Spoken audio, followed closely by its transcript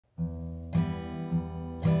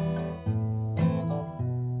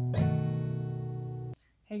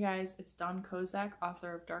guys, it's Kozak,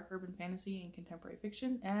 author of dark urban fantasy and contemporary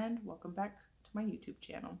fiction, and welcome back to my YouTube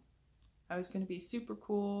channel. I was going to be super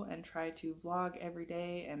cool and try to vlog every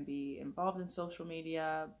day and be involved in social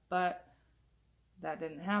media, but that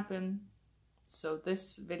didn't happen. So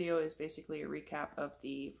this video is basically a recap of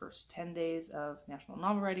the first 10 days of National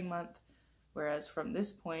Novel Writing Month, whereas from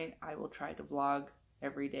this point I will try to vlog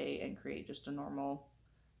every day and create just a normal,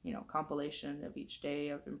 compilation of each day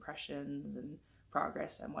of impressions and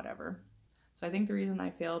progress and whatever. So I think the reason I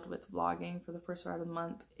failed with vlogging for the first part of the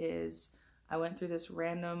month is I went through this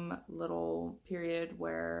random little period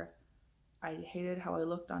where I hated how I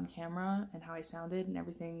looked on camera and how I sounded, and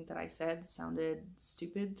everything that I said sounded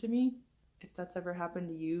stupid to me. If that's ever happened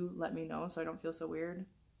to you, let me know so I don't feel so weird.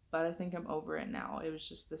 But I think I'm over it now. It was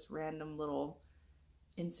just this random little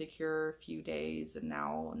insecure few days, and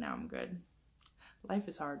now I'm good. Life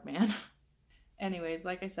is hard, man. Anyways,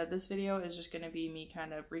 like I said, this video is just going to be me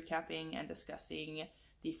kind of recapping and discussing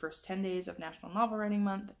the first 10 days of National Novel Writing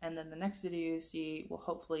Month, and then the next video you see will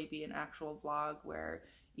hopefully be an actual vlog where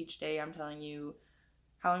each day I'm telling you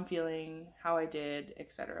how I'm feeling, how I did,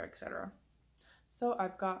 etc., etc. So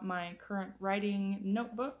I've got my current writing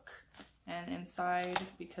notebook, and inside,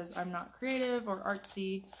 because I'm not creative or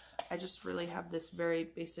artsy, I just really have this very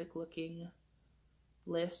basic looking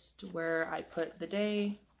list where I put the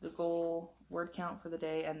day, the goal, word count for the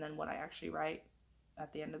day, and then what I actually write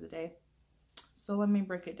at the end of the day. So let me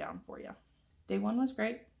break it down for you. Day 1 was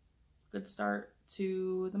great. Good start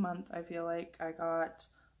to the month. I feel like I got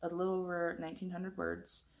a little over 1,900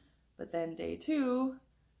 words, but then day 2,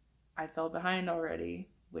 I fell behind already,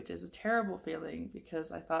 which is a terrible feeling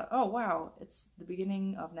because I thought, oh wow, it's the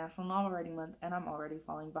beginning of National Novel Writing Month and I'm already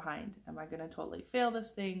falling behind. Am I gonna totally fail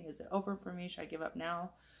this thing? Is it over for me? Should I give up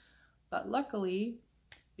now? But luckily,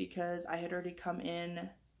 because I had already come in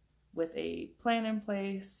with a plan in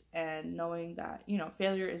place and knowing that,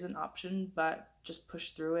 failure is an option, but just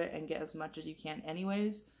push through it and get as much as you can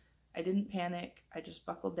anyways, I didn't panic. I just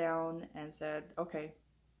buckled down and said, okay,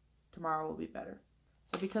 tomorrow will be better.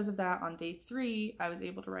 So because of that, on day 3, I was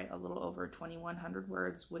able to write a little over 2,100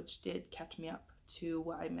 words, which did catch me up to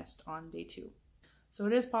what I missed on day 2. So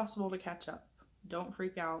it is possible to catch up. Don't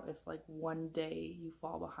freak out if one day you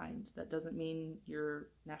fall behind. That doesn't mean your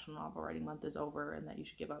National Novel Writing Month is over and that you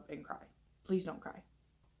should give up and cry. Please don't cry.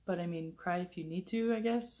 But I mean, cry if you need to, I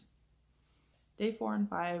guess. Day 4 and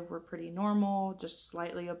 5 were pretty normal, just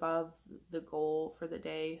slightly above the goal for the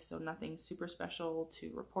day, so nothing super special to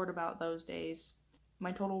report about those days.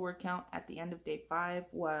 My total word count at the end of day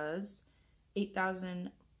 5 was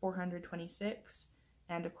 8,426.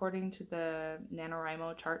 And according to the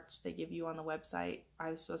NaNoWriMo charts they give you on the website, I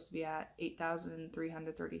was supposed to be at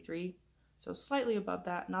 8,333. So slightly above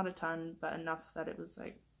that, not a ton, but enough that it was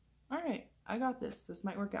like, all right, I got this. This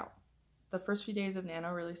might work out. The first few days of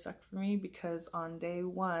Nano really sucked for me because on day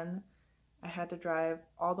 1, I had to drive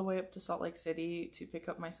all the way up to Salt Lake City to pick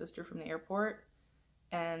up my sister from the airport.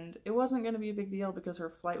 And it wasn't going to be a big deal because her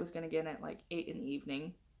flight was going to get in at 8 in the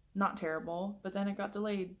evening. Not terrible, but then it got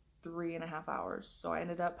delayed 3.5 hours, so I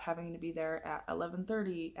ended up having to be there at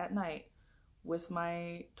 11:30 at night with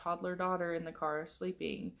my toddler daughter in the car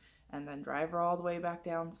sleeping, and then drive her all the way back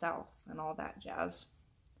down south and all that jazz.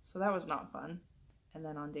 So that was not fun. And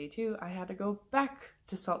then on day 2, I had to go back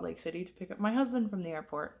to Salt Lake City to pick up my husband from the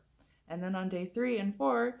airport. And then on day 3 and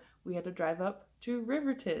 4, we had to drive up to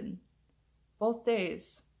Riverton. Both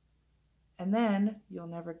days. And then, you'll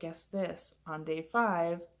never guess this, on day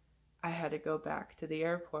 5, I had to go back to the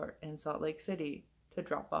airport in Salt Lake City to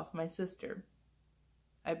drop off my sister.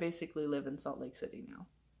 I basically live in Salt Lake City now.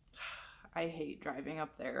 I hate driving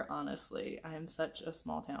up there, honestly. I am such a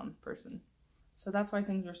small town person. So that's why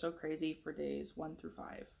things were so crazy for days 1 through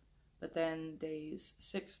 5. But then days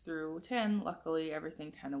 6 through 10, luckily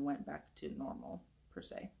everything kind of went back to normal, per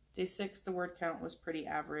se. Day 6, the word count was pretty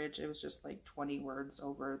average. It was just 20 words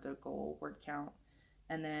over the goal word count.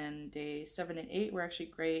 And then day 7 and 8 were actually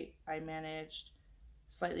great. I managed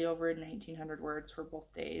slightly over 1,900 words for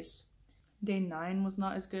both days. Day 9 was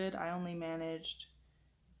not as good. I only managed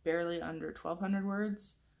barely under 1,200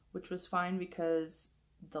 words, which was fine because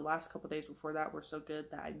the last couple days before that were so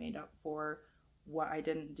good that I made up for what I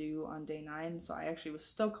didn't do on day 9. So I actually was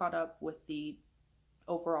still caught up with the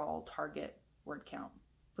overall target word count.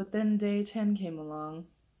 But then day 10 came along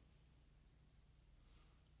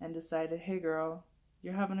and decided, hey girl,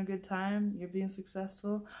 you're having a good time, you're being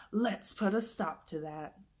successful, let's put a stop to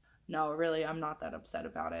that. No, really, I'm not that upset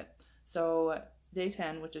about it. So day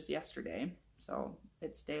 10, which is yesterday, so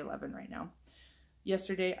it's day 11 right now.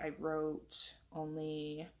 Yesterday I wrote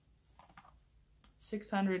only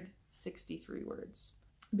 663 words.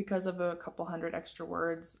 Because of a couple hundred extra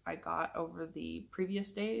words I got over the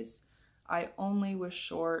previous days, I only was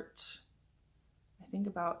short, I think,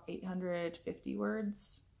 about 850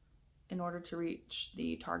 words in order to reach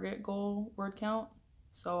the target goal word count.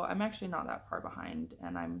 So I'm actually not that far behind,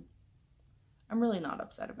 and I'm really not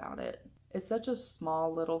upset about it. It's such a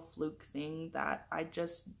small little fluke thing that I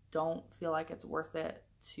just don't feel like it's worth it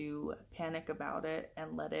to panic about it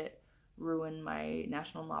and let it ruin my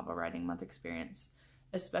National Novel Writing Month experience,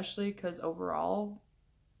 especially because overall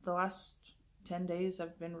the last 10 days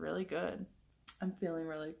have been really good. I'm feeling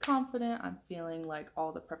really confident. I'm feeling like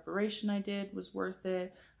all the preparation I did was worth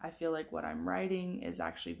it. I feel like what I'm writing is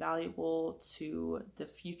actually valuable to the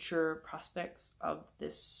future prospects of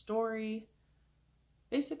this story.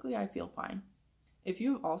 Basically, I feel fine. If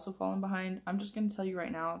you've also fallen behind, I'm just going to tell you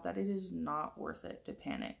right now that it is not worth it to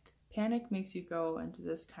panic. Panic makes you go into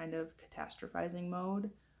this kind of catastrophizing mode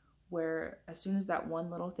where as soon as that one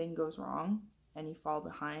little thing goes wrong and you fall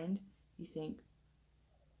behind, you think,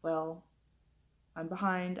 well, I'm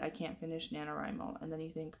behind, I can't finish NaNoWriMo. And then you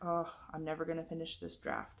think, oh, I'm never going to finish this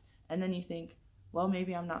draft. And then you think, well,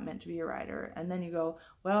 maybe I'm not meant to be a writer. And then you go,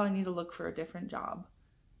 well, I need to look for a different job.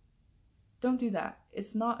 Don't do that.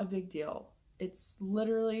 It's not a big deal. It's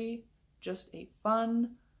literally just a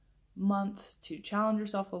fun month to challenge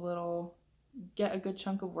yourself a little, get a good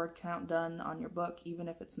chunk of word count done on your book, even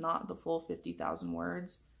if it's not the full 50,000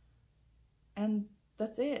 words. And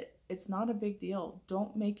that's it. It's not a big deal.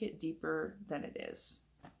 Don't make it deeper than it is.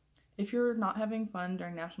 If you're not having fun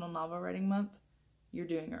during National Novel Writing Month, you're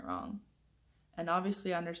doing it wrong. And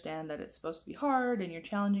obviously I understand that it's supposed to be hard and you're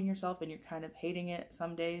challenging yourself and you're kind of hating it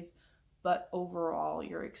some days, but overall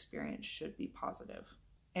your experience should be positive.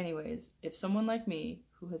 Anyways, if someone like me,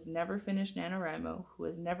 who has never finished NaNoWriMo, who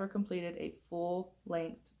has never completed a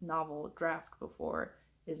full-length novel draft before,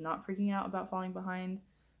 is not freaking out about falling behind,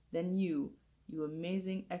 then you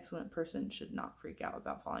amazing, excellent person, should not freak out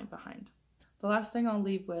about falling behind. The last thing I'll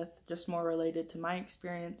leave with, just more related to my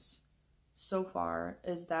experience so far,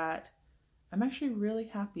 is that I'm actually really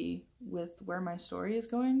happy with where my story is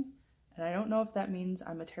going. And I don't know if that means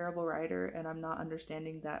I'm a terrible writer and I'm not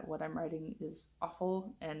understanding that what I'm writing is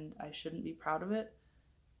awful and I shouldn't be proud of it.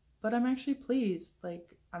 But I'm actually pleased.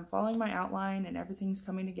 Like, I'm following my outline and everything's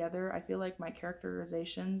coming together. I feel like my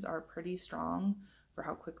characterizations are pretty strong for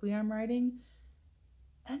how quickly I'm writing.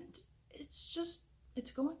 And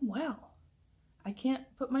it's going well. I can't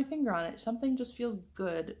put my finger on it. Something just feels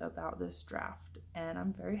good about this draft and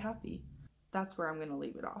I'm very happy. That's where I'm going to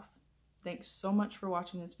leave it off. Thanks so much for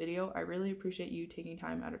watching this video. I really appreciate you taking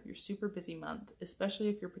time out of your super busy month, especially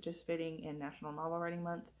if you're participating in National Novel Writing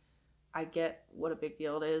Month. I get what a big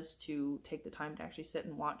deal it is to take the time to actually sit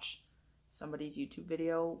and watch somebody's YouTube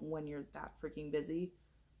video when you're that freaking busy.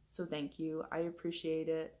 So thank you. I appreciate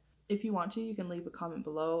it. If you want to, you can leave a comment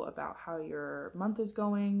below about how your month is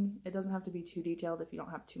going. It doesn't have to be too detailed if you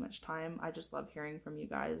don't have too much time. I just love hearing from you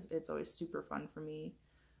guys. It's always super fun for me.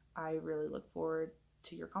 I really look forward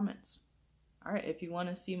to your comments. Alright, if you want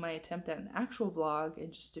to see my attempt at an actual vlog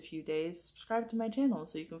in just a few days, subscribe to my channel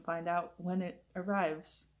so you can find out when it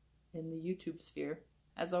arrives in the YouTube sphere.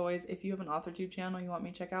 As always, if you have an AuthorTube channel you want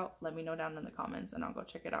me to check out, let me know down in the comments and I'll go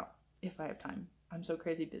check it out if I have time. I'm so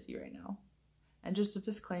crazy busy right now. And just a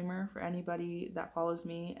disclaimer for anybody that follows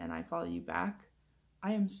me and I follow you back,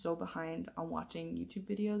 I am so behind on watching YouTube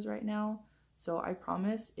videos right now. So I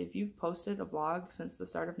promise if you've posted a vlog since the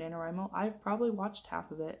start of NaNoWriMo, I've probably watched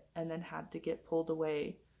half of it and then had to get pulled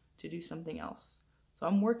away to do something else. So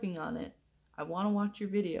I'm working on it. I want to watch your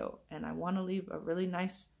video and I want to leave a really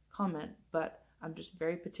nice comment, but I'm just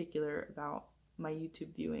very particular about my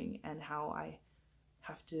YouTube viewing and how I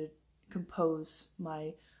have to compose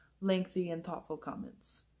my lengthy and thoughtful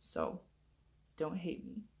comments. So don't hate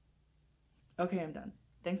me. Okay, I'm done.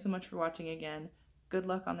 Thanks so much for watching again. Good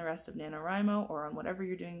luck on the rest of NaNoWriMo or on whatever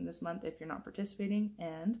you're doing this month if you're not participating,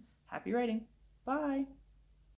 and happy writing. Bye!